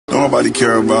don't nobody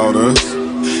care about us,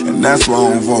 and that's why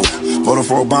I don't vote. Voted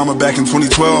for Obama back in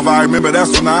 2012, I remember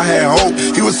that's when I had hope.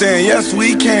 He was saying, yes,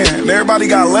 we can, and everybody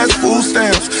got less food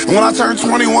stamps. And when I turned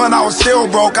 21, I was still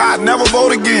broke, I'd never vote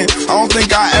again. I don't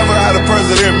think I ever had a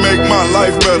president make my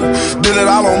life better. Did it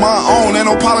all on my own, ain't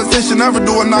no politician ever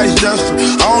do a nice gesture.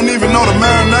 I don't even know the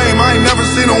mayor's name, I ain't never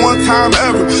seen her one time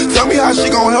ever. Tell me how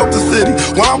she gonna help the city.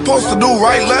 What I'm supposed to do,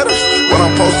 write letters? What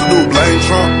I'm supposed to do, blame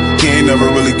Trump? He ain't never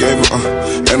really gave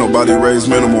a ain't nobody raised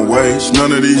minimum wage.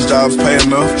 None of these jobs pay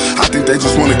enough. I think they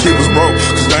just wanna keep us broke,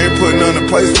 cause they ain't putting nothing in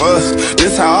place for us.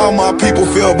 This how all my people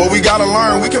feel, but we gotta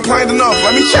learn. We complained enough,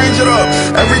 let me change it up.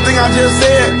 Everything I just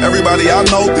said, everybody I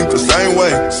know think the same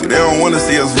way. See, they don't wanna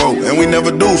see us vote, and we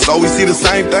never do, so we see the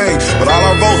same thing. But all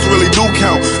our votes really do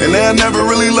count, and they'll never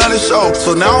really let it show.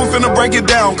 So now I'm finna break it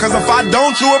down, cause if I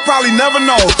don't, you would probably never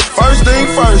know. First thing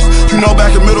first, you know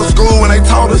back in middle school when they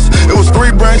taught us it was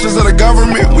 3 branches of the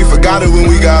government. We forgot it when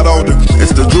we got older.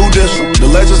 It's the judicial,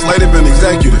 the legislative, and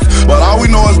executive. But all we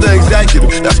know is the executive.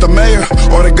 That's the mayor,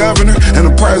 or the governor, and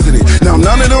the president. Now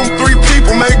none of them 3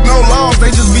 people make no laws,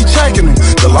 they just be checking them.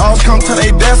 The laws come to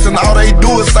their desk and all they do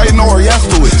is say no or yes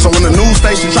to it. So when the news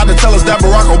station tried to tell us that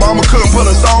Barack Obama couldn't put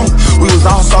us on, we was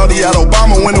all salty at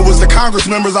Obama when it was the Congress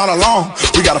members all along.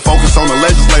 We gotta focus on the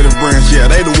legislative branch, yeah,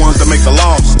 they the ones that make the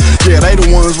laws. Yeah, they the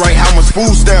ones write how much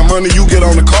food stamp money you get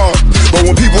on the card. But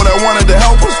when people that wanted to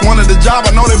help us wanted the job,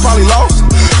 I know they probably lost.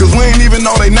 Cause we ain't even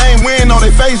know their name, we ain't know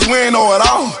their face, we ain't know it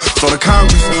all. So the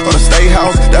Congress or the State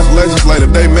House, that's legislative,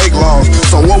 they make laws.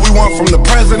 So what we want from the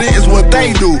president is what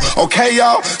they do, okay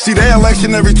y'all? See, they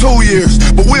election every 2 years,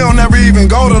 but we don't ever even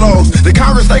go to those. The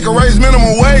Congress, they can raise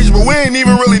minimum wage, but we ain't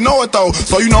even really know it though.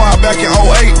 So you know how back in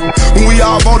 08, when we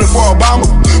all voted for Obama,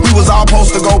 we was all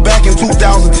supposed to go back in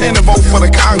 2010 and vote for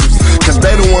the Congress. Cause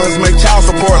they the ones make child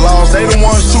support laws, they the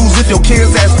ones choose if your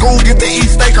kids at school get to eat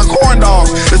steak or corn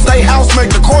dogs. The State House make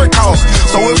the court costs.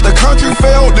 So if the country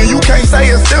failed, then you can't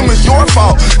say it's them, it's your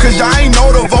fault. Cause y'all ain't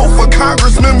know to vote for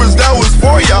Congress members that was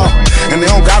for y'all. And they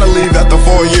don't gotta leave after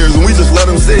 4 years, and we just let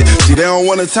them sit. See, they don't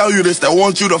wanna tell you this, they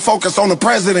want you to focus on the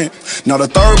president. Now the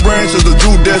 3rd branch is the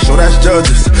judicial, that's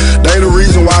judges. They the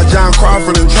reason why John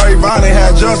Crawford and Trayvon ain't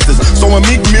had justice. So when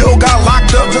Meek Mill got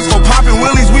locked up just for popping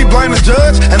willies, we blame the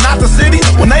judge and not the city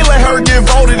when they let her get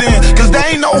voted in, cause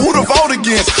they ain't know who to vote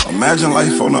against. Imagine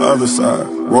life on the other side.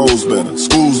 Roads better,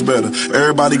 schools better,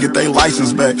 everybody get their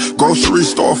license back, grocery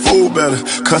store food better,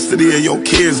 custody of your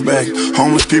kids back,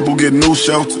 homeless people get new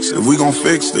shelters. If we gon'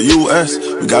 fix the U.S.,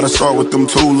 we gotta start with them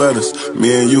 2 letters,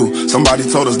 me and you. Somebody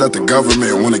told us that the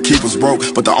government wanna keep us broke,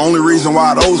 but the only reason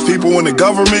why those people in the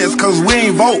government is cause we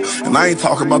ain't vote. And I ain't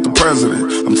talking about the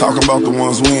president, I'm talking about the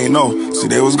ones we ain't know. See,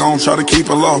 they was gonna try to keep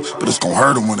it low, but it's gonna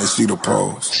hurt them when they see the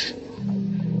pros.